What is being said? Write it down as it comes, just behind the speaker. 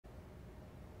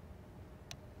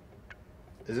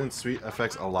Isn't sweet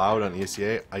effects allowed on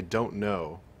ESEA? I don't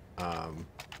know.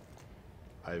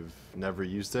 I've never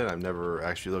used it. I've never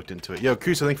actually looked into it. Yo,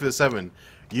 Kuso, thank you for the 7.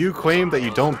 You claim that you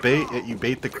don't bait, yet you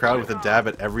bait the crowd with a dab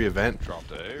at every event.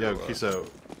 Yo, Kuso.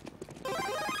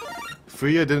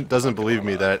 Fuya doesn't believe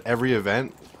me that at every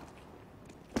event,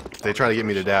 they try to get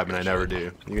me to dab and I never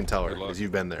do. You can tell her, because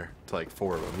you've been there to like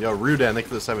 4 of them. Yo, Rudan, thank you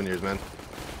for the 7 years, man.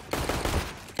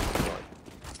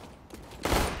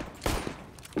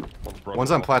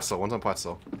 One's on plat still, one's on plat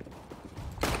still.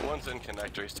 One's in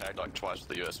connector, he's tagged like twice with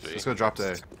the USB. Let's go drop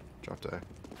to A. Drop to A.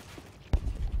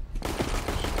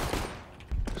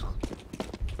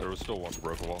 There was still one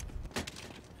broken wall.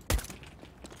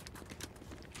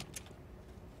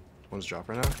 One's drop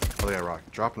right now. Oh, they got rock.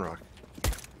 Drop and rock.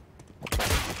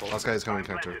 Last guy's coming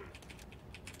connector.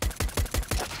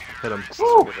 Hit him.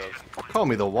 Woo! Call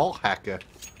me the wall hacker.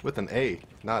 With an A,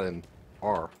 not an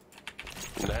R.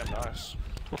 Damn nice.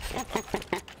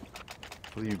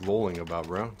 What are you lolling about,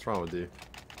 bro? What's wrong with you?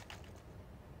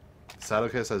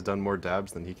 Saddlekiss has done more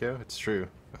dabs than Hiko? It's true.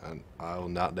 And I will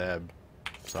not dab.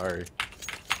 Sorry.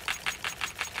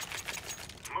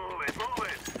 Move it, move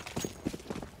it.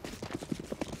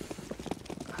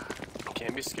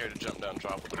 Can't be scared to jump down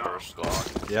drop with the burst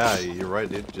Glock. Yeah, you're right,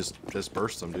 dude. Just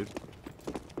burst them, dude.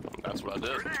 That's what I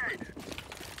did. Grenade.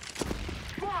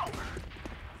 Smoke.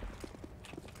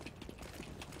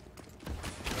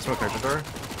 Smoke connector door.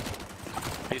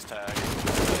 He's tagged.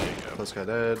 There you go. Close guy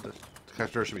dead. The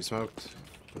connector door should be smoked.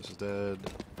 Close is dead.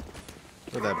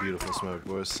 Look at that beautiful smoke,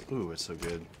 boys. Ooh, it's so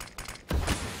good.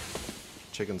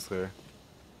 Chicken's clear.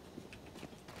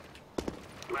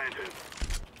 Planted.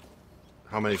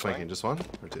 How many flanking? Just one?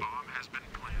 Or 2? Bomb has been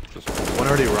planted. Just One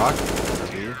already rocked.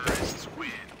 B. Terrorists win.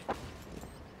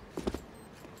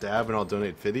 Dab and I'll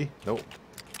donate 50? Nope.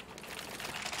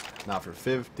 Not for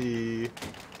 50.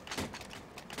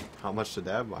 How much to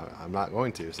dab? I'm not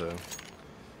going to, so.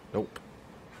 Nope.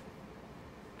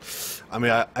 I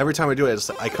mean, every time I do it,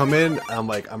 I come in, I'm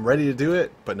like, I'm ready to do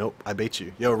it, but nope, I bait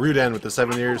you. Yo, Rudan with the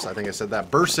 7 years, I think I said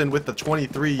that. Burson with the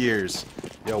 23 years.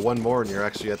 Yo, one more and you're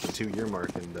actually at the 2-year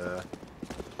mark, and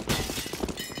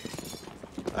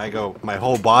I go, my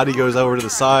whole body goes over to the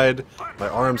side, my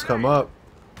arms come up.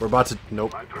 We're about to,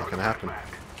 nope, not gonna happen.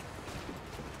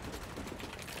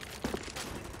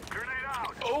 Grenade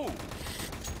out. Oh!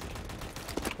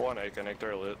 one A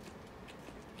connector lit.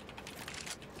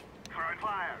 Throwing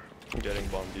fire. I'm getting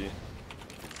bomb D.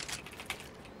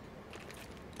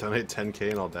 Donate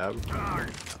 10k and I'll dab? Charge.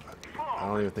 I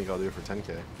don't even think I'll do it for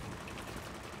 10k.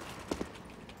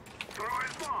 Throwing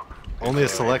smoke. Only a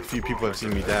select few people have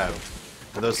seen me dab.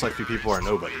 And those select few people are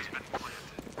nobody.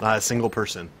 Not a single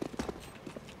person.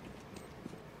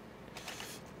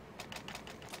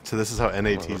 So this is how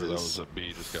NAT That was is. a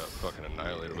B, just got fucking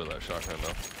annihilated with that shotgun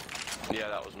though. Yeah,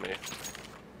 that was me.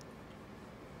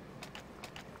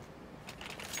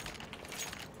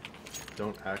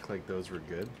 Don't act like those were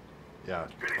good. Yeah.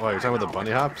 Oh, you're talking about the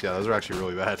bunny hops? Yeah, those are actually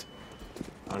really bad.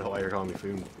 I don't know why you're calling me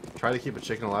food. Try to keep a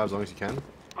chicken alive as long as you can.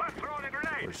 I'm throwing a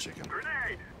grenade. Where's chicken?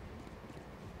 Grenade.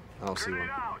 I don't see Grenade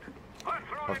one. out. I'm I'll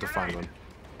throwing have to a find grenade.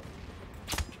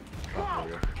 one. Oh,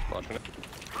 there we go. Watching it.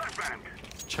 Flashbang.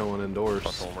 Chilling indoors.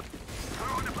 Plus homework.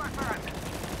 Throwing the flashbang.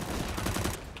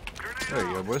 Grenade There you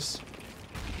out. go, boys.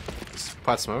 This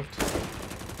pot smoked. Yeah,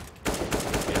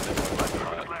 this one might be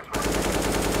right. Flashbang.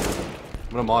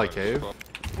 I'm gonna molly cave.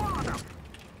 Spawn 'em.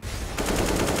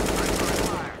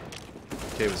 Fire.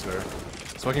 Cave is fair.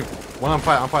 Smoking. One on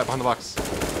pipe behind the box.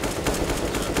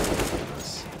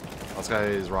 Nice. This guy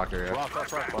is rock area. Rock.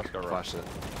 Let's go rock. Flash it.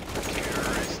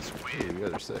 Terrorists Hey, win. you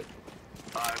guys are sick.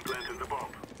 I'm planting the bomb.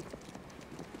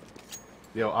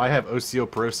 Yo, I have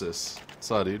osteoporosis.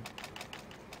 Saw, dude.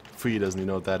 Fuyi doesn't even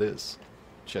know what that is.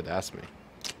 She had to ask me.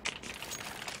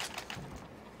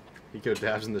 Hiko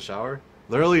dabs in the shower?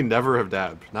 Literally never have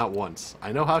dabbed. Not once.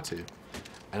 I know how to.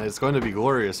 And it's going to be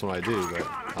glorious when I do, but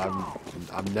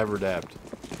I'm never dabbed.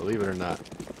 Believe it or not.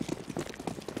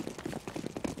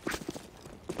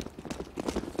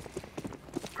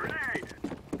 Grenade.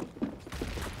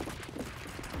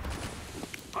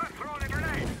 I'm throwing a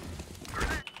grenade.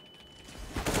 Grenade.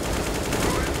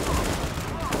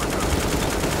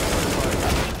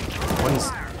 One's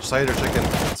cider chicken.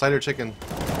 Cider chicken.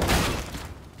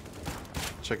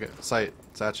 Chicken. Sight.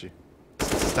 Statue.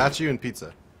 Statue and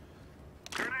pizza.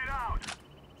 Grenade out.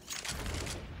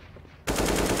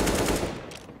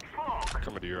 Smoke.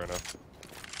 Coming to you right now.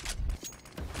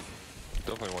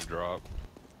 Definitely one drop.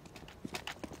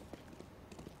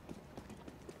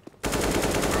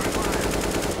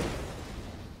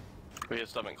 We get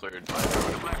something cleared.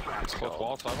 Close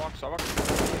wall, sidewalk.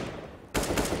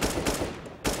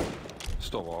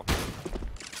 Still wall.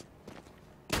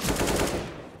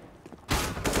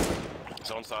 It's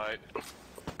on site.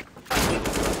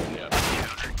 Yeah.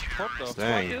 What the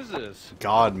Dang. fuck is this?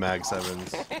 God, Mag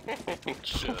 7s.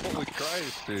 Shit. Holy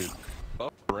Christ, dude.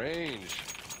 Up range.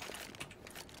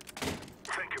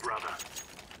 Thank you, brother.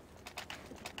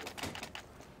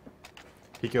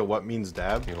 Hiko, what means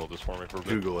dab? Can you hold this for me for a bit?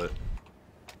 Google it.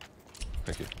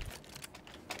 Thank you.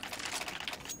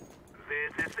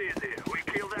 This is easy. We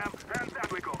kill them, and then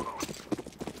we go home.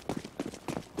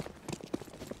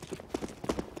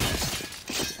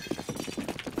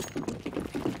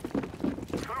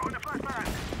 Throw in the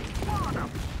flashbang. Wall them.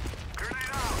 Grenade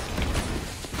out.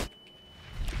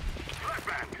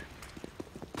 Flashbang.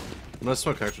 Let's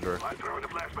smoke connector door. I'm throwing the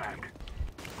flashbang.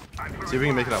 See if we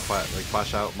can make it out flat. Like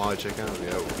flash out, molly chicken, and we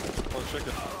out. Oh,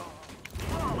 chicken.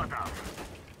 Molotov.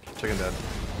 Chicken dead.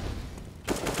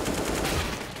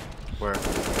 Where?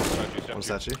 Statue, One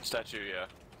statue? Statue, yeah.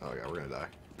 Oh god, we're gonna die.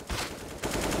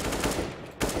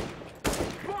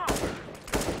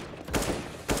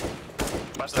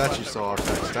 Statue still off.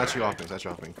 Statue offing, statue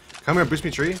offing. Come here, boost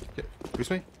me tree.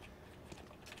 Boost me.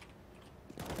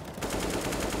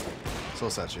 Still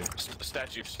a statue.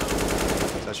 Statue still.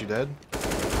 Statue dead.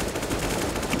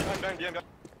 Behind.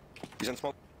 He's in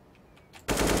smoke.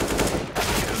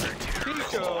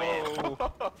 Hiko!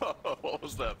 What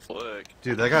was that flick?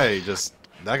 Dude, that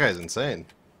guy's insane.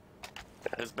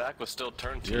 His back was still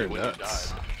turned to You're you when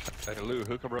nuts. you died. Hey, Lou,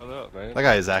 hook a brother up, man. That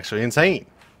guy is actually insane.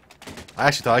 I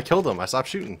actually thought I killed him. I stopped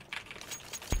shooting.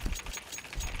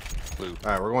 Lou.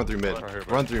 Alright, we're going through mid. Right here,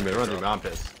 bro. Run through mid, run through mid. I'm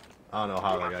pissed. I don't know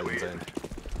how that guy's insane.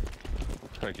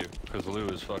 Thank you. Because Lou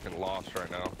is fucking lost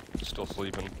right now. He's still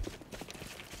sleeping.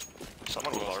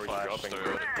 Someone was already dropping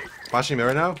through it. Flashing mid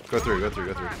right now? Go through, go through,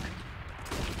 go through.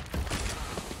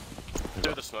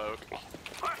 Through the smoke.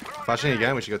 Flashing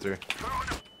again, we should go through.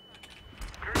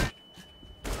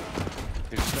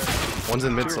 He's there. One's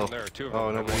in mid Two still. of them there, two of Oh,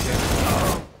 them. nobody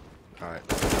can. Alright.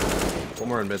 One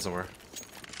more in mid somewhere.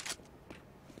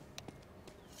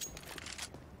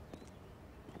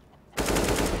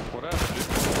 What happened, dude?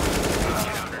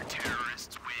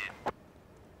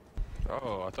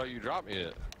 Oh, I thought you dropped me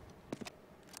it.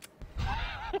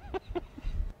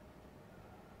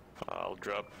 I'll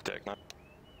drop deck now.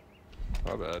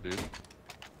 My bad, dude.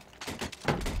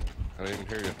 I didn't even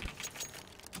hear you.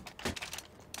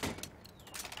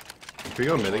 Can we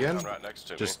go mid again? Right next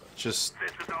to me. Just This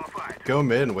is our fight. go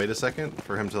mid and wait a second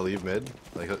for him to leave mid.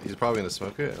 Like he's probably gonna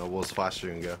smoke it, and we'll just flash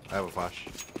through and go. I have a flash.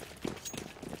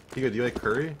 Hiko, do you like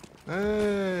curry?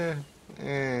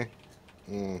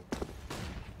 You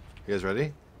guys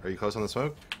ready? Are you close on the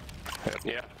smoke?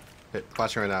 Yeah. Hit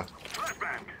flashing right now.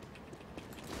 Flashbang.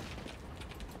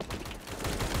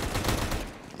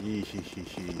 Easy.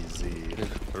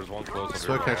 There's one close.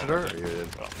 Smoke connector door? Or you did?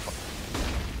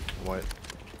 What?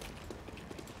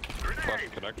 Flash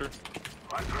connector.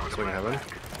 I'm throwing the Smoke in heaven?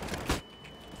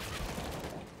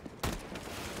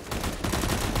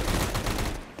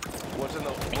 One's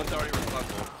already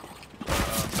responsible.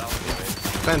 Balcony.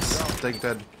 Fence! Take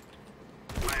dead.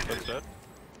 That's dead.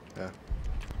 Yeah.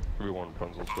 Could be one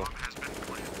Rapunzel still.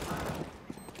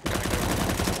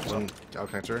 One out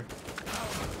connector.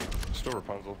 Still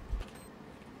Rapunzel.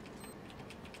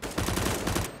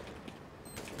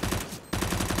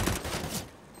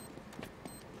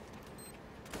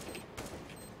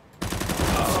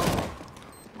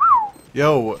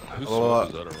 Yo, Who's smoke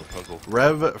is that a Rapunzel?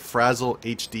 Rev Frazzle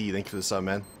HD, thank you for the sub,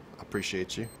 man. I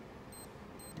appreciate you.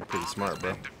 You're pretty smart,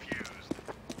 bro.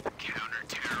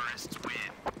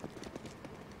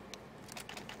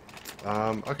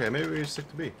 Okay, maybe we stick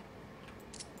to B.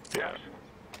 Yeah.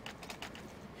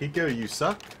 Hiko, you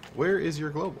suck? Where is your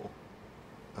global?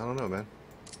 I don't know, man.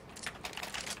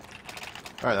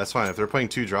 Alright, that's fine. If they're playing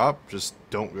 2 drop, just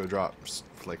don't go drop. Just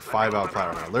like 5 out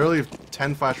flat right now. Literally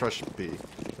 10 flash rush B.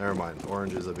 Never mind.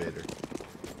 Orange is a baiter.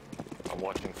 I'm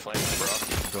watching flames, bro.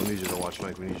 Don't need you to watch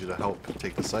flank. We need you to help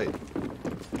take the site. Aye.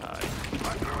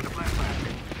 I'm throwing the flashbang.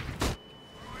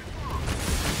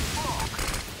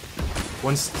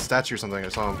 One statue or something. I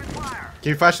saw him. Fire. Can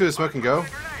you flash through the smoke and go?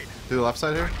 Grenade. Through the left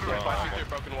side here? Flashing through a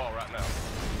broken wall right now.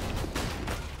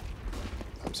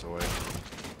 I'm so away.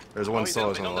 There's one he's still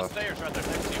on on the the left. stairs right there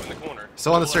next to you in the corner.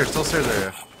 Still on the stairs. Still stairs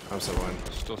area. I'm so blind.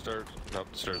 Still stairs. Nope,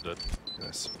 the stairs dead.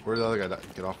 Yes. Where did the other guy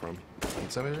get off from?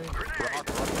 Somebody?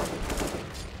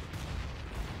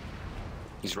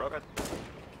 He's rugged.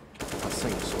 I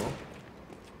think so.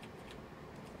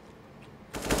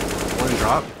 One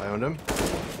drop. I owned him.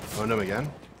 Owned him again.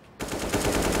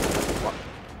 What?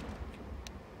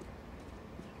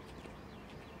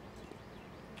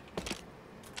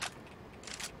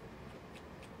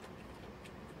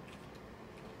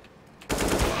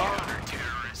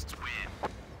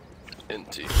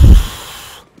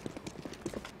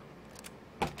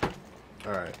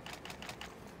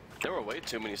 way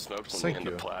too many smokes on Thank the end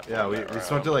you. of platform. Yeah, we that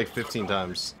smoked it round. like 15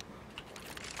 times.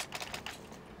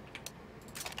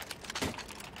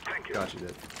 Thank you. Got you,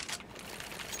 dude.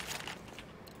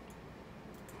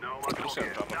 No more I'm just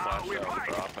gonna talking. drop a Now flash we out fight.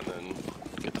 the drop and then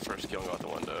get the first kill and go out the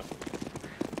window.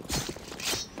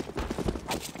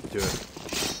 Do it.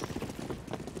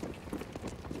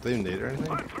 Do they even need it or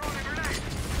anything? I'm throwing a grenade.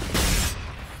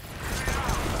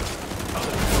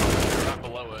 They're not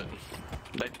below it.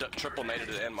 They triple naded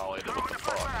it and mollied it. What the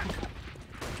fuck?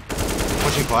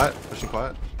 Pushing flat. Pushing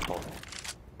flat. Oh.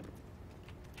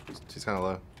 He's kind of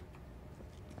low.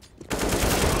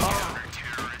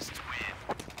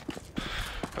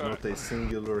 Not a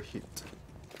singular hit.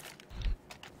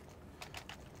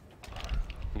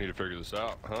 We need to figure this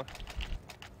out, huh?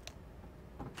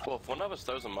 Well, if one of us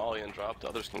throws a molly and drop, the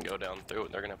others can go down through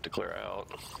it. They're gonna have to clear out.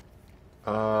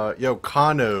 Yo,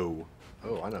 Kano.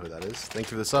 Oh, I know who that is. Thank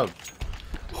you for the sub.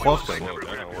 Welcome. Slow it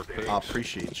down, work pace. I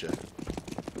appreciate you.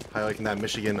 How you liking that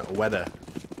Michigan weather?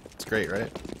 It's great,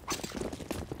 right?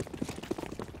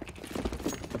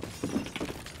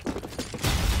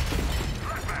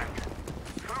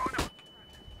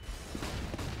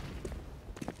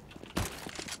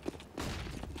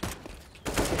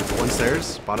 One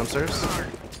stairs, bottom stairs.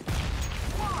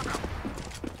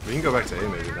 We can go back to A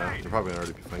maybe now. They're probably gonna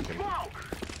already be flanking.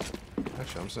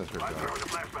 Actually, I'm just gonna throw it Throwing out. a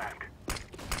flashbang.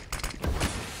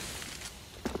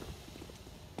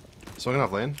 Swinging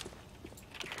off lane.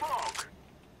 Smoke.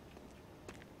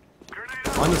 Grenade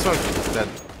out. On the smoke. Dead.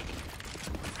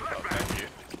 Oh, thank you.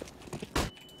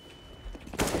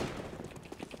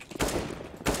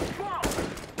 Smoke.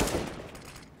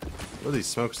 What are these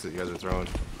smokes that you guys are throwing?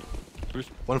 Boost.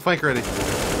 One flank ready.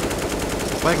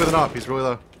 Flank with an op. He's really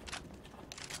low.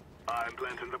 I'm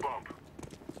planting the bomb.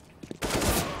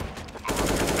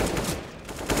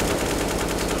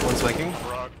 One's flanking.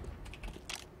 Rock.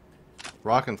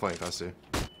 Rock and flank, I see.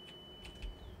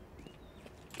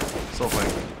 Still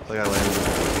flank. That guy landed.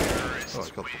 Oh, I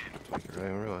killed the flanker. I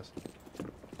didn't realize.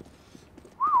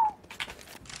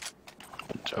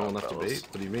 Good job, No one left to fellas. bait?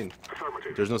 What do you mean?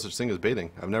 Affirmative. There's no such thing as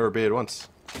baiting. I've never baited once.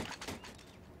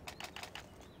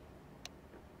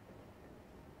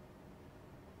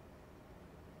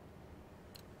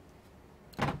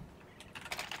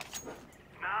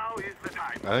 Now is the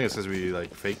time. I think it's because we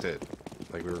like faked it,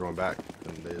 like we were going back,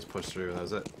 and they just pushed through, and that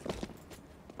was it.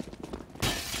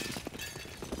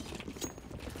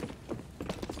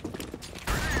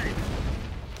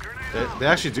 They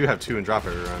actually do have 2 and drop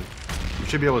every round. You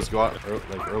should be able to go out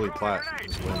like early plat.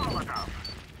 and just win.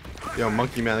 Yo,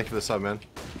 Monkey Man, thank you for the sub, man.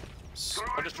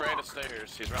 I just ran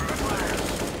upstairs. He's running upstairs.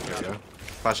 There you go.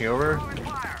 Flashing over.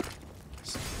 Fire.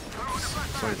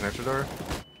 Sorry, connector door.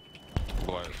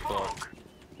 Blind as fuck.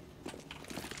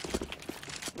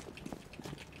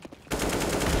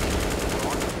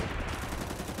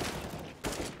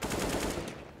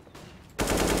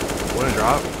 One and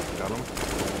drop. Got him.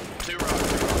 Two rock,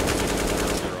 two rock.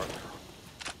 Two rock.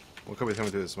 One could be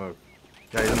coming through the smoke.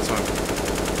 Yeah, he's in the smoke.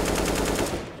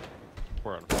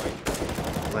 We're on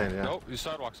flank. Lane, yeah. Nope, he's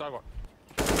sidewalk, sidewalk.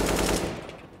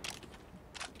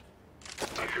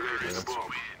 Activating the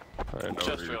bomb. I didn't know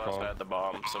Just who you realized I called. had the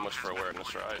bomb. So much for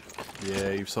awareness, right?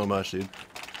 Yeah, you so much, dude.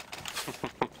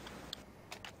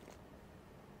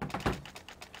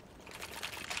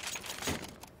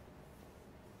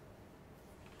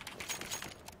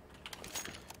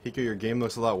 Hiko, your game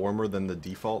looks a lot warmer than the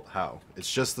default. How?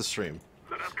 It's just the stream.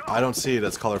 Let us go. I don't see it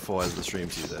as colorful as the stream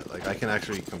sees it. Like, I can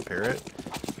actually compare it,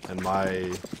 and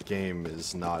my game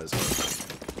is not as colorful.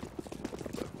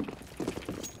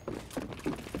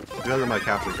 Because of my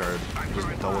capture card, it just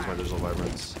doubles my digital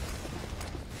vibrance.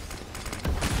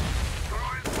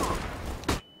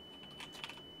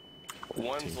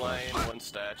 One's lane, one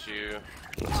statue.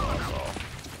 That's all I saw.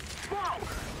 Smoke.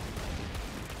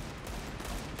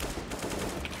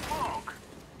 Smoke.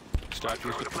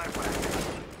 Statues. Throwing a flashbang.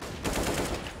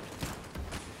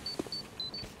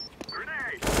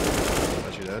 Grenade.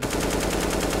 Got you dead.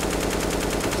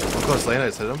 One close lane, I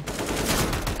just hit him.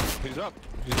 He's up.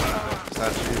 He's up.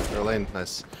 Statue, or lane,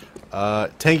 nice.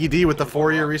 Tanky D with the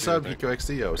 4-year resub. Hiko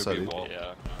XD, yo, what's Could up, be dude? wall.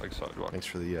 Yeah. Like sidewalk. Thanks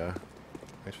for the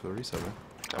resub, man.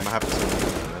 I'm gonna have to send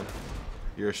you, man.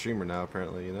 You're a streamer now,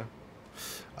 apparently, you know.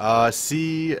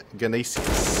 C.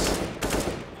 Ganasius.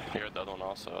 Here, the other one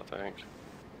also, I think.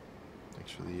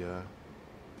 Thanks for the,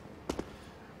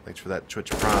 thanks for that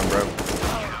Twitch Prime, bro.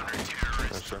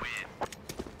 Yes, sir.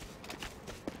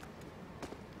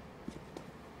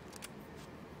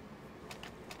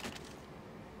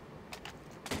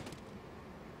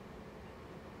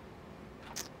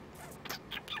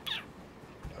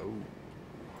 Oh,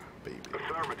 baby.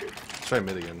 Affirmative. Let's try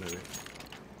mid again, maybe.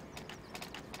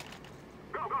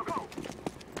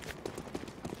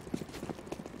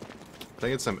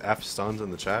 think it's some F stuns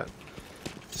in the chat.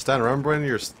 Stun, remember when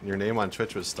your name on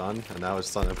Twitch was Stun, and now it's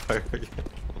Stun Empire again?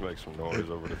 Make some noise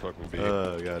over the fucking beat.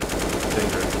 Oh god.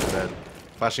 Danger. Dead.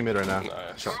 Flashing mid right now.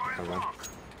 Nice. Shot. Never mind.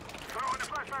 Throw in a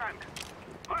flashbang.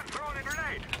 I'm throwing a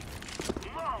grenade.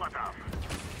 Molotov.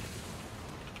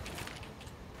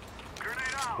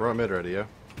 Grenade out. We're on mid already, yo.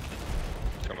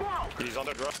 Coming. He's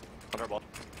under drop. Under ball.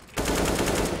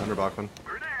 Under Bachman.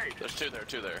 Grenade. There's two there,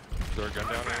 two there. Is there a gun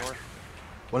down anywhere?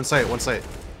 One sight, one sight.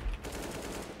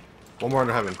 One more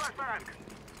under heaven. Flashbang. I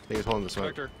think he's holding the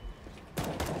smoke. Connector.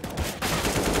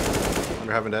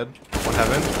 Under heaven dead. One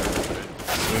heaven.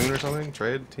 Moon or something?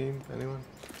 Trade team? Anyone?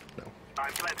 No.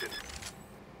 I'm planted.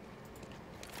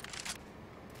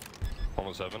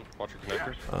 Almost 7. Watch your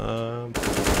connector.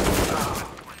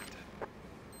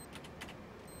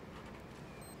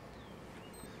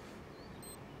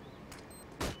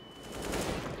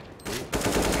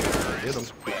 Get him.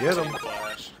 Get him.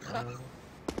 Flash.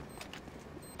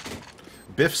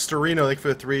 Biff Storino, thank you for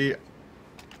the 3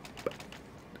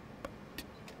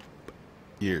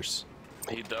 years.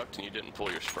 He ducked and you didn't pull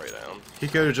your spray down.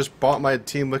 Hiko just bought my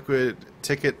Team Liquid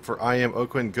ticket for I Am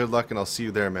Oakland. Good luck, and I'll see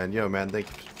you there, man. Yo, man,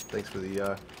 thanks for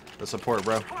the support,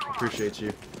 bro. Appreciate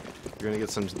you. You're gonna get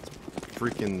some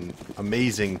freaking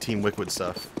amazing Team Liquid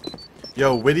stuff.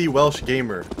 Yo, Witty Welsh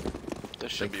Gamer.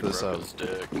 This should Thank be you for the broke sub. as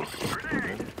dick.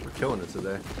 Grenade. We're killing it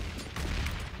today.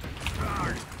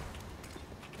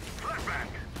 Flashbang.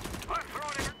 I'm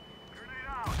throwing a grenade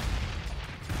out.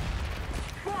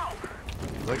 Smoke.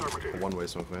 Like a one-way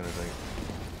smoke, man, I think.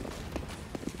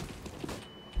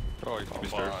 Oh, he's I'm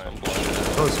stairs. fine.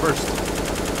 Oh, it's first.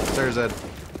 Stairs dead.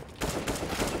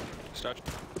 Statue.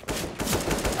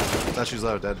 Statue's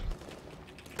low, dead.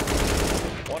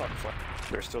 One on front.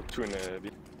 There's still two in the B.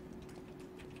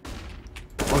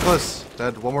 One close.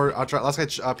 Dead. One more. I'll try. Last guy.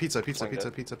 Pizza. One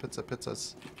dead.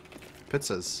 Pizzas.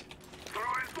 Pizzas.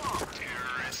 Throwing smoke.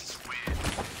 Terrorists win.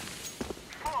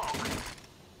 Smoke.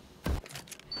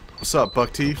 What's up,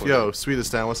 Buck Teeth? Yo,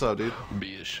 sweetest down. What's up, dude?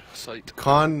 B-ish site.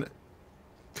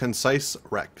 Concise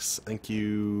Rex. Thank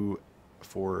you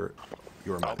for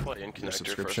your I'll play in connector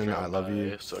subscription. first I love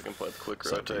you. so I can play the quick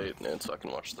So do you. rotate and so I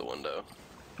can watch the window.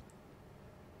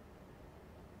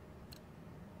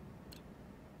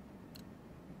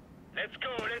 Let's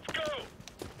go. Let's go.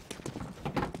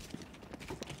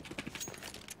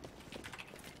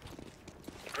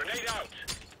 Grenade out.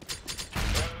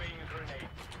 Throwing grenade.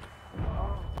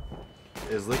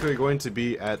 Is Liquid going to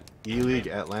be at E-League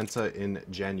Atlanta in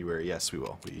January? Yes, we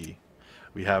will.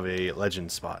 We have a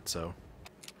legend spot, so.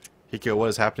 Hiko, what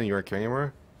is happening? You aren't carrying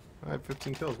anymore? I have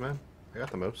 15 kills, man. I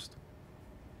got the most.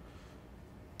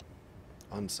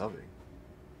 Unsubbing.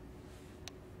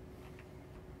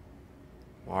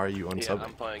 Why are you Yeah, unsubbing?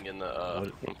 I'm playing in the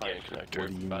I'm playing in connector. what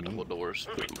do you By mean? double doors.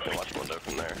 We can watch window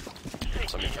from there.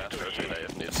 So I mean fast rotate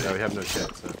if need Yeah, we be. have no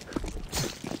shit, so.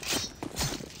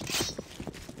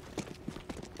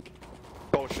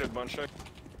 Oh shit, bunch check.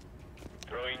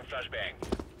 Throwing flashbang.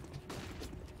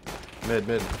 Mid.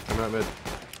 Coming out mid.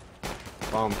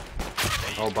 Bomb.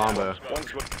 Oh, bomba.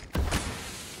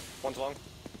 One's long.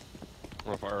 I'm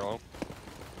gonna fire long.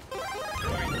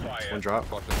 Throwing fire. One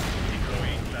drop. Watch it.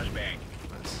 Throwing flashbang.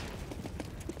 Nice.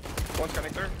 One's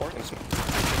connector. One's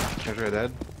Counter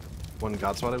dead. One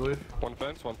God Swat, I believe. one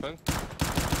fence. One fence.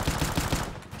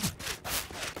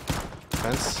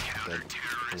 Fence. Dead.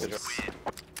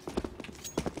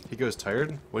 He goes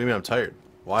tired? What do you mean I'm tired?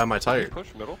 Why am I tired?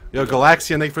 Push middle. Yo,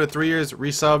 Galaxian, thank you for the 3 years.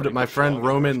 Resubbed. My friend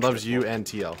Roman loves you and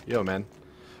TL. Yo, man.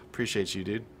 Appreciate you,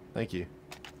 dude. Thank you.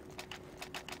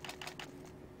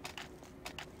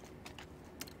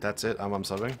 That's it. I'm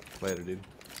subbing. Later, dude.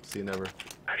 See you never.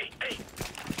 Hey, hey.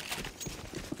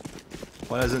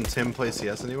 Why doesn't Tim play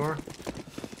CS anymore?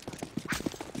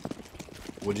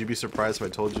 Would you be surprised if I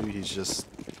told you he's just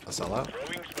a sellout?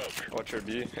 Throwing smoke. Watch your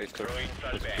B. Hey, clear. Throwing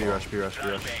flashbang. B rush.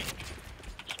 Flashbang.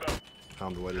 Smoke.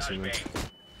 Calm the way to assuming. Flashbang.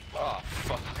 Oh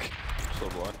fuck. So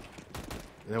blind.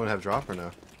 Anyone have drop or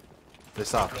no? They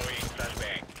stopped. Throwing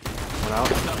flashbang. One out.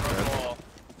 Ball.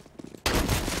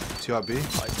 Dead. 2 out B. I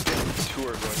think two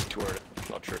are going toward it.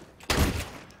 Not sure.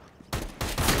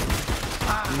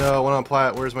 No, one on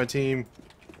plat. Where's my team?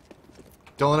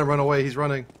 Don't let him run away. He's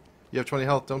running. You have 20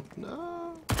 health. Don't.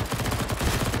 No.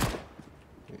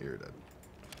 You're dead.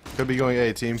 Could be going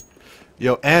A, team.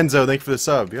 Yo, Anzo, thank you for the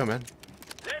sub. Yo, man.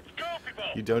 Let's go, people.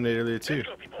 You donated earlier too. Let's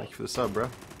go, people. Thank you for the sub, bro.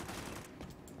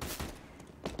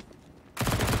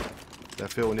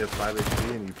 That feel when you have 5 HP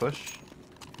and you push?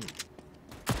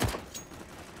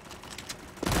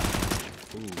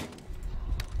 Ooh.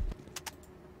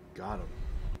 Got him.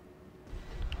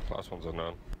 Last one's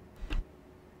unknown.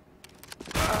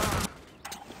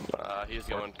 He's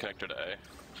going connector to A.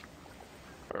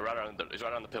 Or right on the, he's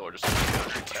right on the pillar. Just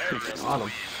there you go. On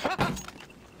him.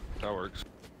 That works.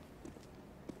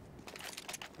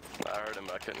 I heard him.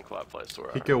 I couldn't clap place where.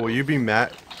 Hiko, will you be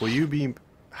mad? Will you be?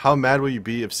 How mad will you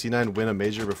be if C9 win a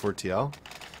major before TL?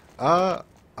 I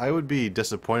would be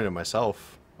disappointed in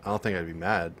myself. I don't think I'd be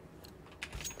mad.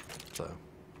 So.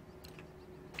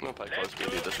 I'm gonna play close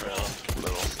BB this round.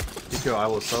 Middle. Hiko, I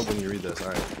will sub when you read this. All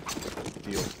right.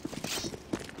 Deal.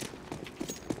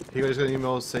 Hiko just got an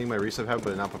email saying my resub happened,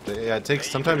 but it not popped. Yeah, it takes.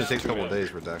 Sometimes it takes a couple of days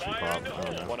for it to actually pop. I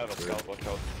don't know. One out of scout, watch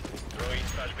out. Throwing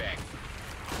flashbang.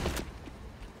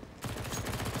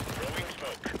 Throwing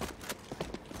smoke.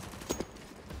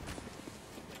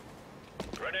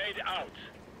 Grenade out.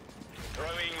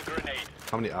 Throwing grenade.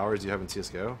 How many hours do you have in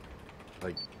CSGO?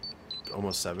 Like,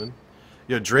 almost 7.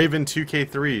 Yo, Draven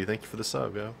 2K3, thank you for the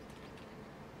sub, yo.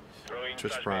 Throwing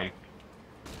Twitch flashbang. Prime.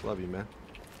 Love you, man.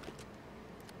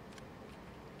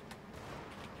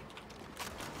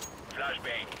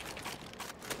 Flashbang.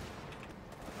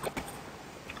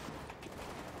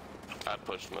 I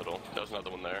pushed middle. There was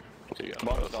another one there. So you got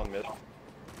Bomb is both. down mid.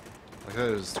 I thought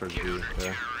it was towards B,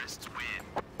 yeah.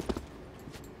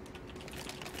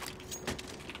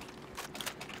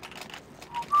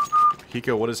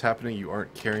 Hiko, what is happening? You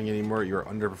aren't carrying anymore. You are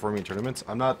underperforming in tournaments.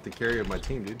 I'm not the carrier of my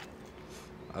team, dude.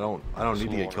 I don't need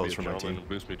to get kills from my team.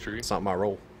 Boost me tree. It's not my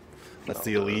role. That's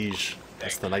the Elige.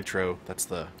 That's the Nitro. That's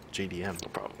the JDM. No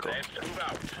problem. Cool. Let's move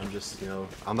out. I'm just, you know,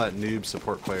 I'm that noob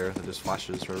support player that just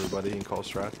flashes for everybody and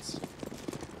calls strats.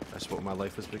 That's what my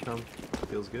life has become.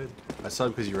 Feels good. I subbed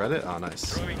because you read it? Oh,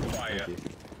 nice. Throwing fire. Thank you.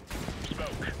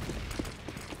 Smoke.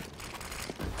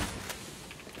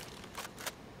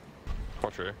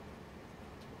 Watch her.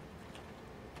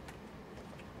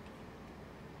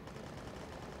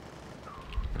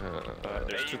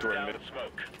 There's two Laying door in down mid.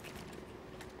 smoke.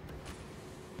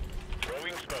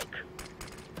 Throwing smoke.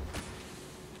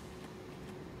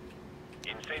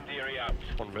 Incendiary out.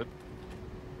 One mid.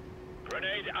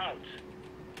 Grenade out.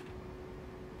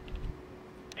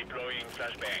 Deploying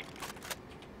flashbang.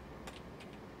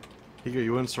 Hiko,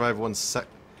 you wouldn't survive 1 sec.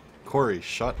 Corey,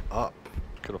 shut up.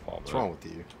 Could have fallen. What's wrong with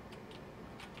you?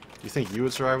 You think you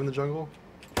would survive in the jungle?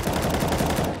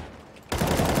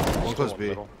 One close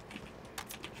B.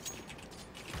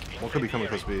 One could be coming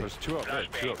close B. There's 2 up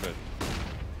mid. 2 up mid.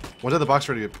 One's at the box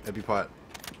ready at B pot.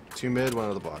 2 mid, 1 out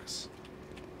of the box.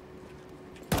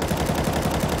 I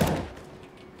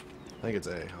think it's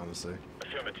A, honestly.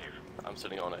 Affirmative. I'm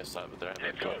sitting on A side, but they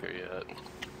haven't come up here yet.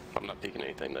 I'm not peeking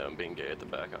anything though. I'm being gay at the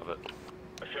back of it.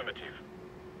 Affirmative.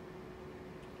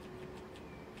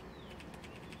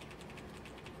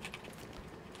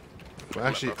 Well,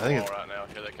 actually, I think right now.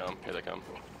 Here they come. Here they come.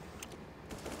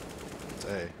 it's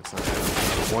A. It's not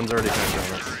A. One's already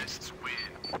connected on us.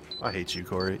 I hate you,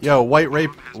 Corey. Yo, White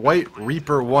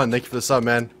Reaper 1. Thank you for the sub,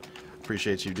 man.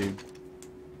 Appreciate you, dude.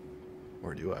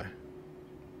 Or do I?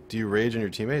 Do you rage on your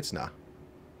teammates? Nah.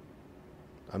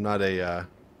 I'm not a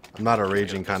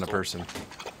raging kind of person.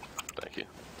 Thank you.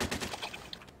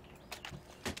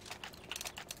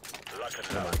 Rocket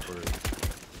Come on, out. Corey.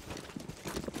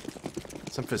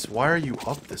 Sunfist, why are you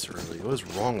up this early? What is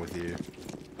wrong with you?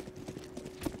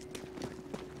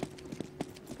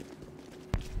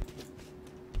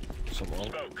 Some long.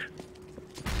 Smoke.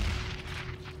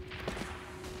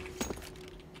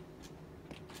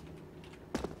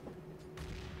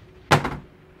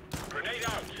 Grenade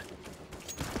out.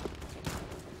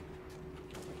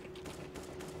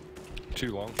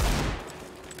 2 long.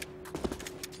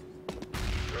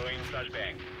 Throwing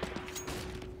flashbang.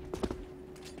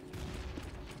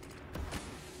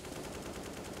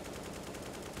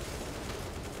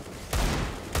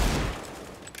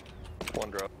 One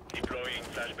drop. Deploying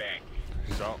flashbang.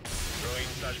 He's out. Throwing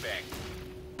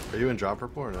flashbang. Are you in drop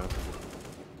purple or no?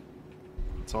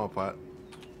 It's on pot.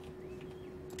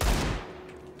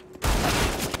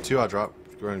 2 out drop.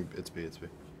 Going, it's B, it's B.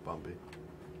 Bomb B.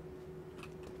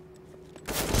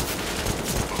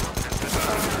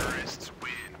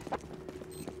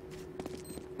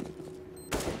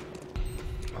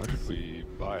 How did we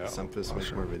buy out? Sunfist Oh, make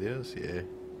sure. more videos? Yeah.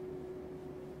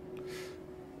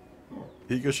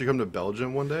 Hiko should come to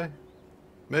Belgium one day?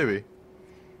 Maybe.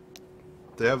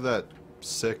 They have that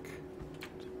sick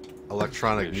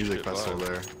electronic Good music shit festival vibe.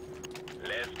 there.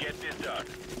 Let's get this done.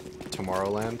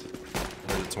 Tomorrowland?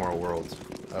 Or is it Tomorrow World?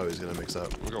 I always gonna mix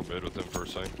up. We'll go mid with them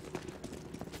first thing.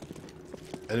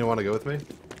 Anyone want to go with me?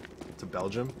 To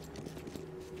Belgium?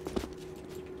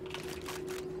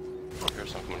 I hear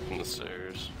something coming from the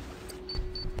stairs.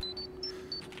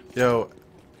 Yo,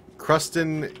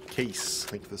 Crustin Case.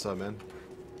 Thank you for the sub, man.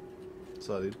 What's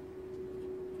up, dude?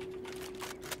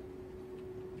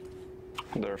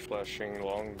 They're flashing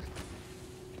long.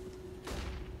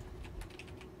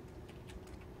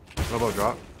 One above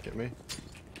drop. Get me.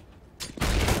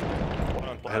 One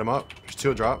on I hit him up. There's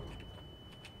two at drop.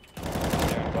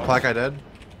 Yeah, box. Black guy dead.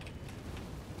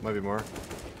 Might be more.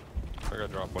 I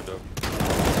got drop window.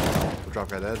 Drop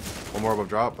guy dead. One more above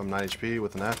drop. I'm 9 HP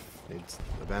with an F. Needs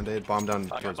a band-aid. Bomb down I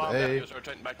got towards bombed out. He A. was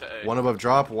rotating back to A. One above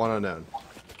drop, one unknown.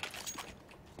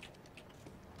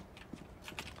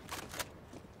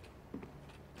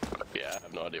 Yeah, I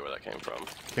have no idea where that came from.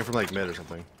 Came from like mid or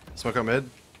something. Smoke out mid.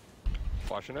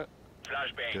 Flashing it.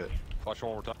 Flashbang. Good. Flash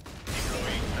one more time.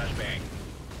 Deploying flashbang.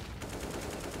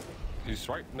 He's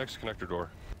right next to connector door.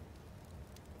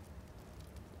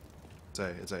 It's A.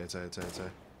 It's A. It's A. It's A. It's A.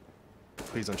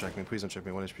 Please don't check me. Please don't check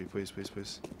me. 1 HP. Please, please,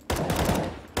 please.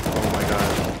 Oh my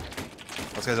god.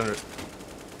 This guy's under.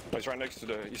 He's right next to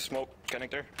the east smoke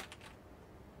connector.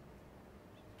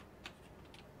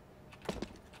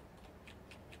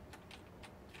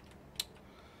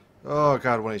 Oh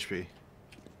god, 1 HP.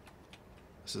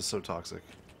 This is so toxic.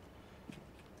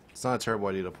 It's not a terrible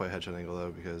idea to play headshot angle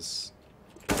though, because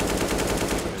I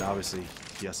mean, obviously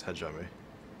he has to headshot me.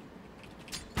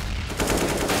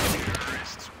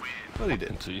 But he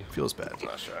didn't. See. Feels bad.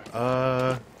 Not sure.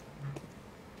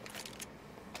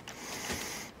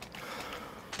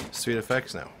 Sweet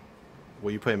effects now.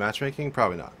 Will you play matchmaking?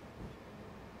 Probably not.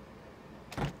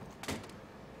 I'm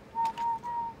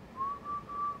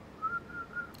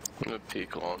gonna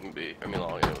peek long B. I mean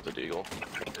long A with the deagle.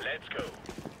 Let's go.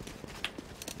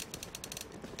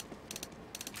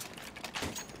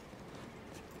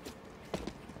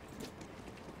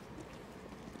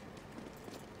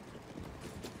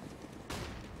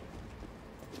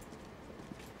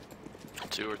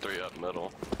 Two or three up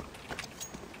middle.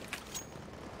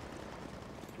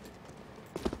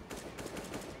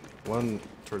 One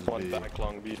towards One B. back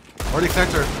long B. Already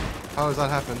connector. How does that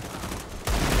happen?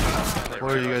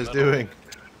 What are you guys doing?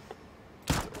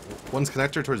 One's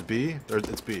connector towards B. Or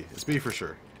it's B. It's B for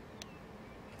sure.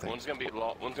 I think. One's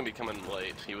gonna be coming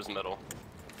late. He was middle.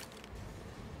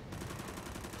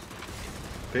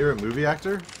 Favorite movie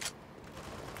actor?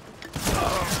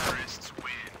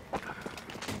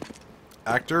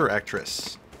 Actor or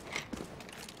actress?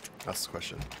 That's the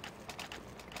question.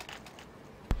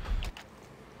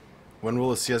 When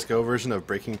will the CSGO version of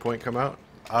Breaking Point come out?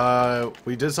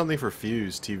 We did something for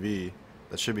Fuse TV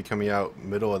that should be coming out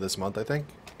middle of this month, I think.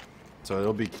 So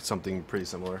it'll be something pretty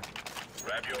similar.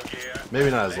 Grab your gear. Maybe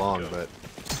not as Let's long, go. but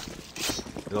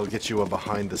it'll get you a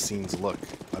behind-the-scenes look,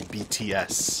 a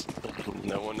BTS.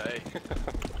 No one A.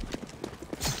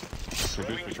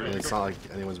 And it's not like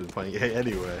anyone's been playing it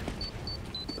anyway.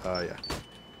 Yeah.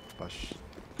 Push.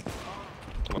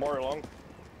 More long.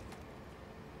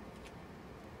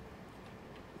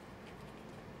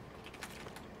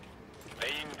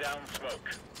 Laying down smoke.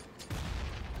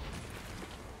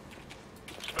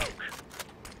 Smoke.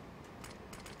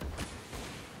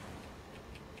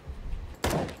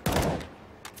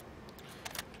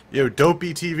 Yo,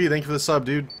 Dopey TV, thank you for the sub,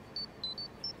 dude.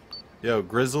 Yo,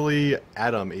 Grizzly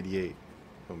Adam 88.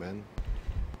 Oh man.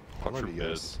 I Watch love your you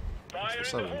guys. Fire in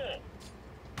Thanks the for hole. subbing.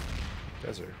 You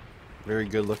guys are very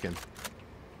good looking. You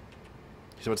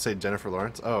about to say Jennifer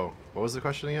Lawrence? Oh, what was the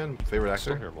question again? Favorite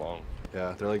Still actor? here long.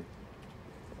 Yeah, they're like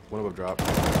one above drop.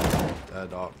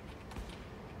 Op.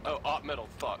 Oh, op middle.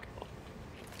 Fuck.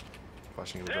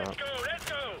 Flashing in the Let's drop. go. Let's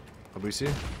go.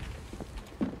 Abusi?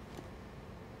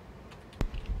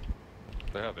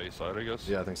 They have A side, I guess.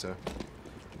 Yeah, I think so.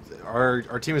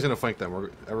 Our team is gonna flank them.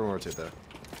 Everyone rotate that.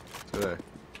 Okay.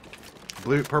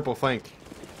 Blue, purple flank.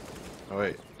 Oh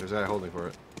wait, there's a guy holding for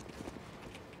it.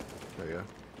 There you go.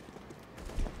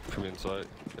 From inside.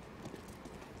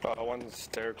 One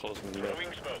stair close in the middle.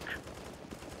 Throwing smoke.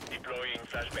 Deploying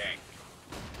flashbang.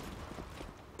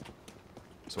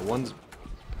 So one's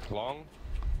Long.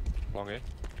 Long A.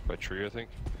 By tree, I think.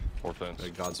 Or fence.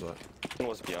 like God's what? One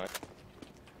was behind.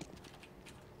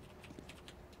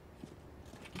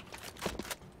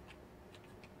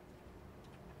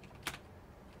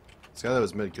 This guy that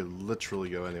was mid could literally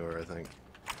go anywhere, I think.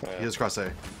 Yeah. He is cross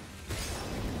A.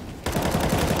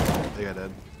 They got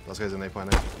dead. Those guys in A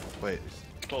planet. Wait.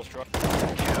 Close drop.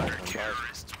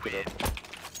 Counter-terrorists Good win. up.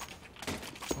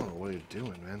 I don't know what are you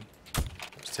doing, man.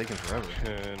 It's taking forever.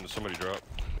 And somebody dropped.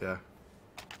 Yeah.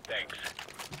 Thanks.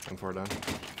 I'm 4 down.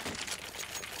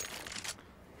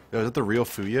 Yo, is that the real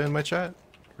Fuya in my chat?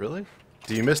 Really?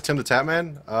 Do you miss Tim the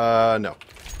Tapman? No.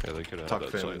 Yeah, they could have Talk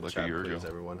had to that family site in the like a chat, year please, ago.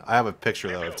 everyone. I have a picture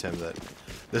though of Tim that.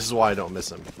 This is why I don't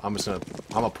miss him. I'm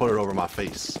gonna put it over my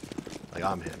face, like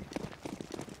I'm him.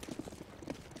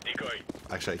 Decoy.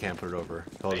 Actually, I can't put it over.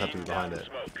 He'll just have to be Laying behind down it.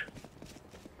 smoke.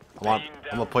 I'm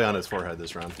gonna play on his forehead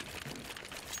this round.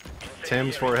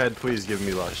 Tim's forehead, please give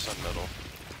me luck. There's some middle.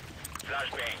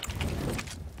 Flashbang.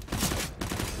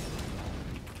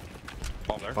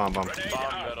 Bomb there. Bomb, bomb.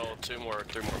 Bomb middle, three more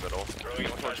middle. Going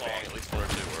towards long, at least 1 or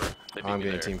 2 were. They beat I'm me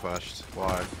getting there. team flashed.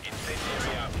 Why?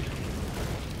 Incendiary out.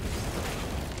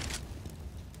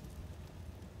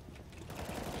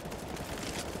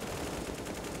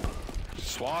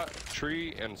 SWAT,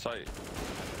 tree, and sight.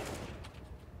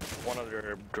 One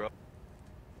under drop.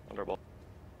 Under ball.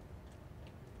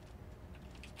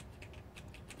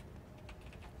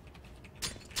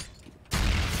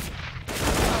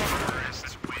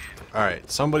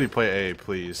 Alright, somebody play A,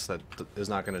 please. That is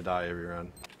not gonna die every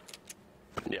round.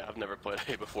 Yeah, I've never played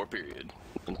A before, period.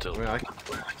 Until I mean, I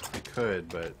could,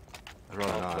 but I'd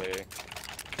rather I'll not. play.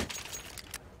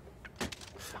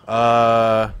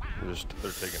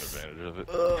 They're taking advantage of it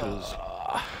because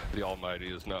the Almighty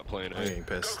is not playing I'm A. getting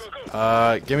pissed.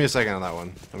 Give me a second on that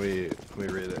one. Let me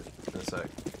read it in a sec.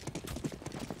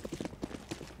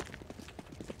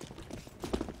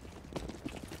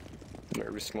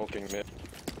 Maybe smoking mid.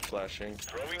 Flashing.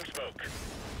 Throwing smoke.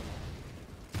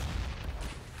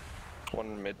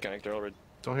 One mid connector already.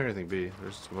 Don't hear anything B.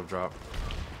 There's a drop.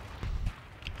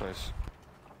 Nice.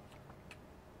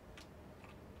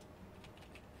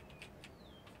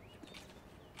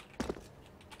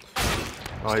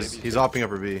 Oh, he's opping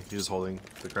upper B. He's just holding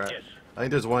the crack. Yes. I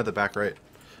think there's one at the back right.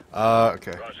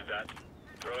 Okay. Roger that.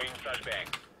 Throwing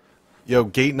flashbang. Yo,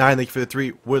 Gate 9, thank you for the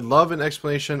 3. Would love an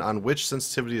explanation on which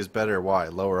sensitivity is better, why,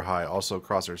 low or high. Also,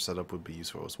 crosshair setup would be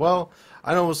useful as well.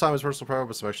 I know most time is personal preference,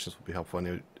 but some extras will be helpful.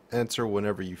 And answer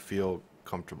whenever you feel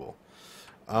comfortable.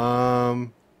 I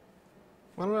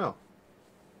don't know.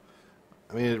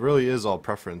 I mean, it really is all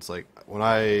preference. Like when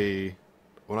I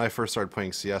first started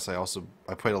playing CS, I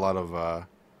played a lot of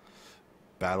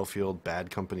Battlefield Bad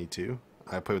Company 2.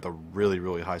 I played with a really,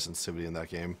 really high sensitivity in that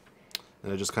game.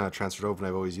 And it just kind of transferred over, and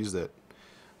I've always used it.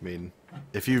 I mean,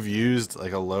 if you've used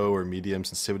like a low or medium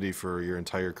sensitivity for your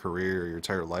entire career or your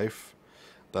entire life,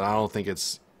 then I don't think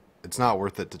it's not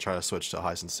worth it to try to switch to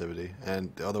high sensitivity.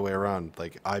 And the other way around,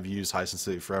 like I've used high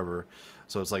sensitivity forever,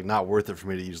 so it's like not worth it for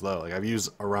me to use low. Like I've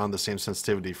used around the same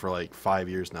sensitivity for like 5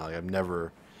 years now. Like I've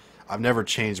never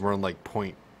changed more than like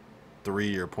 0.3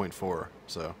 or 0.4.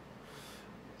 So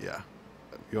yeah,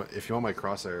 if you want my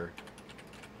crosshair.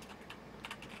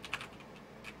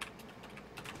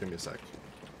 Give me a sec.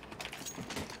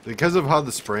 Because of how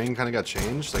the spraying kind of got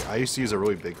changed, like I used to use a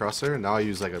really big crosshair, and now I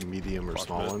use like a medium or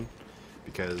small one,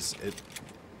 because it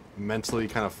mentally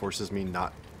kind of forces me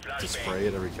not to spray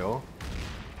at every kill.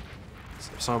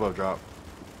 Some above drop.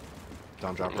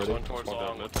 Down drop ready. Going towards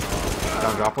long.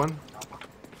 Down drop one.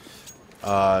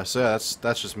 So yeah,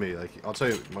 that's just me. Like I'll tell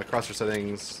you my crosshair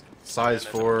settings: size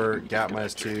 4, gap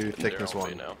 -2, thickness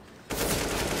 1.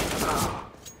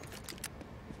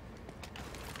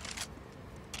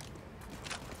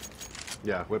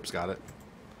 Yeah, Whip's got it.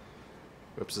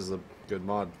 Whips is a good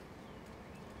mod.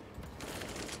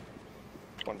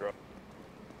 One drop.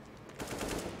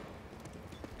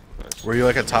 Nice. Were you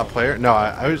like a top player? No,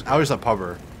 I was a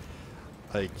pubber.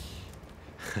 Like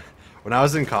when I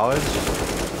was in college,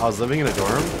 I was living in a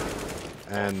dorm,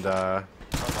 and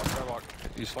Skylock.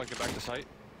 You just like it back to sight?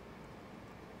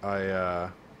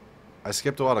 I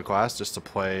skipped a lot of class just to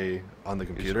play on the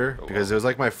computer because it was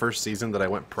like my first season that I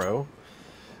went pro.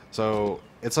 So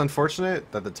it's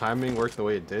unfortunate that the timing worked the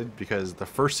way it did, because the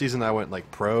first season I went like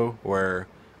pro, where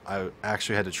I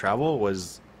actually had to travel,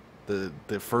 was the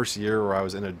first year where I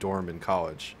was in a dorm in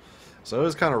college. So it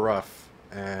was kind of rough,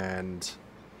 and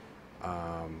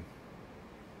I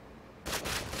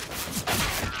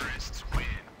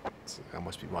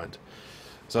must be blind.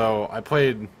 So I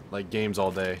played like games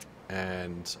all day,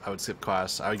 and I would skip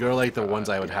class. I would go to like the ones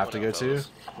I would have to go to.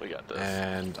 We got this.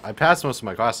 And I passed most of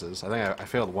my classes. I think I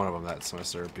failed one of them that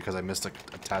semester because I missed a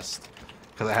test.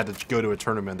 Because I had to go to a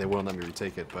tournament, they wouldn't let me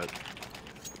retake it. But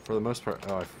for the most part,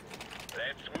 Let's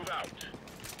move out.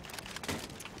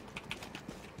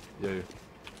 yeah. Alright,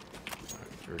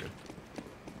 very good.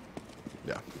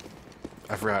 Yeah,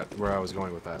 I forgot where I was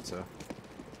going with that. So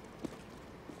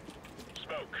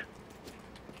Smoke.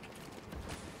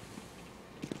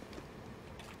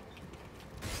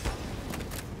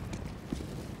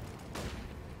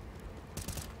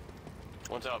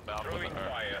 One's out bound Throwing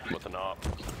fire. with an op.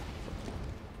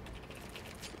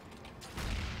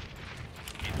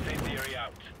 Incendiary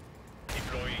out.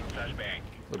 Deploying flashbang.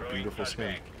 What a Throwing beautiful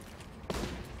skin. flashbang.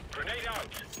 Grenade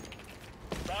out.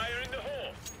 Fire in the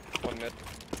hole. One mid.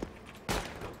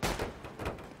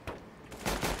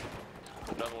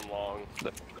 Another one long.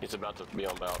 He's about to be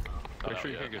on bound. Make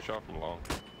sure you can't get shot from long.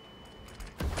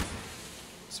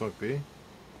 Smoke B.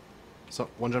 So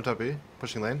one jumped up B,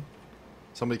 pushing lane.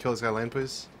 Somebody kill this guy lane,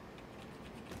 please.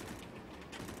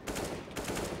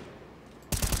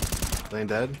 Lane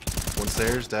dead. One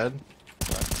stairs dead.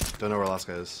 Don't know where last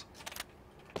guy is.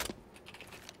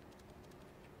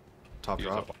 Top He's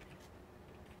drop. up.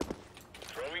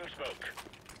 Throwing smoke.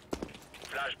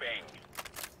 Flashbang.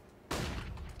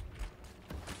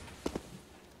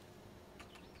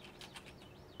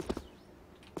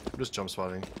 I'm just jump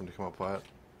spotting him to come up flat.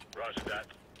 Roger that.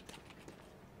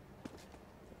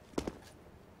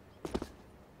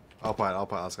 I'll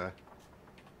plant last guy.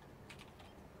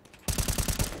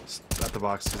 At the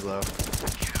box, he's low.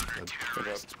 Good. Good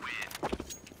job.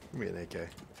 Give me an AK.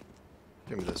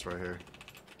 Give me this right here.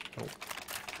 Oh.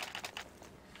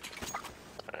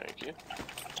 Thank you.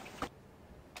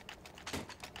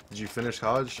 Did you finish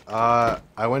college?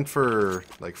 I went for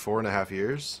like 4.5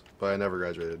 years, but I never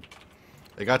graduated.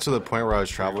 It got to the point where I was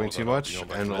traveling too much,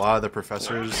 and a lot of the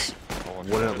professors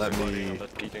wouldn't let me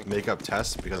make up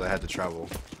tests because I had to travel.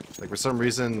 Like for some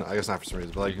reason, I guess not for some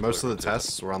reason, but like most of the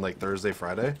tests were on like Thursday,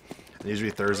 Friday, and usually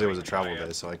Thursday was a travel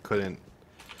day, so I couldn't.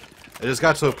 It just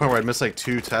got to a point where I'd missed like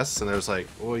 2 tests, and there was like,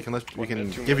 well, we can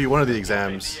give you one of the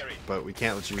exams, but we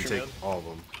can't let you take all of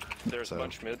them. There's So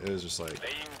bunch mid. it was just like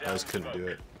I just couldn't do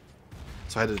it.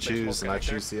 So I had to choose, and I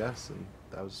choose CS, and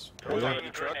that was. Oh, yeah.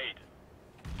 Throwing grenade.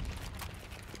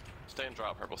 Stay and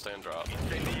drop, purple, stay and drop.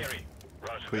 Incendiary.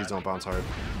 Roger Please that. don't bounce hard.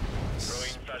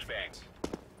 Throwing flashbang.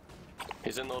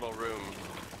 He's in the little room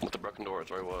with the broken doors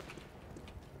where he was.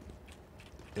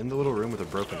 In the little room with a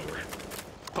broken door.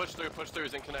 Push through,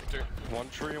 he's in connector. One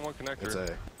tree and one connector. It's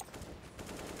A.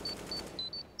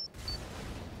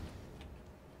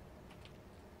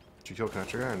 Did you kill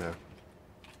connector guy or no?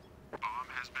 Bomb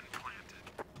has been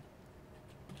planted.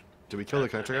 Did we kill the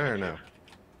connector guy or no?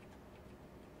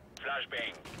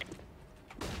 Flashbang.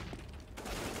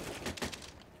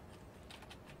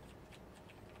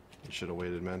 You should have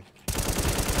waited, man.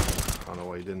 I don't know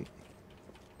why you didn't.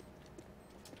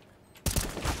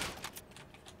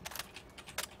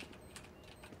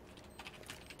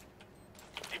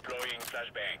 Deploying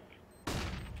flashbang.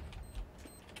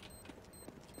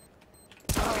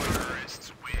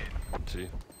 See?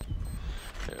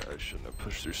 Yeah, I shouldn't have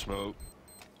pushed through smoke.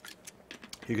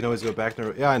 You can always go back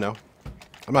to. Yeah, I know.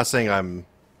 I'm not saying I'm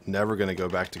never gonna go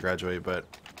back to graduate, but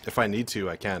if I need to,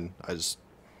 I can.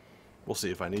 We'll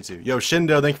see if I need to. Yo,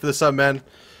 Shindo, thank you for the sub, man.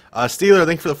 Steeler,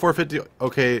 thank you for the 450.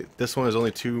 Okay, this one is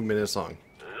only 2 minutes long.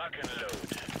 Lock and load.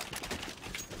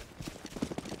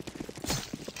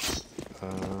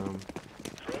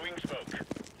 Throwing smoke.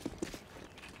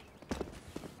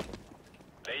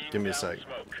 Laying Give me a down sec.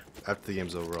 Smoke. After the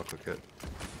game's over, I'll click it.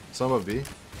 Some of B.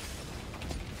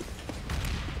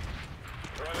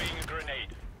 Throwing a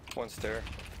grenade. One stair.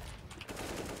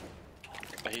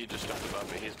 He just jumped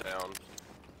above me, he's down.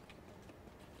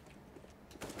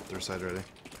 Their side ready.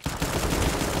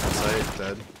 Side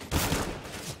dead.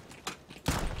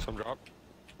 Some drop.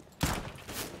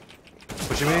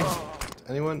 Pushing me?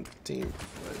 Anyone? Team.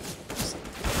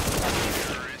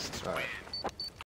 Alright.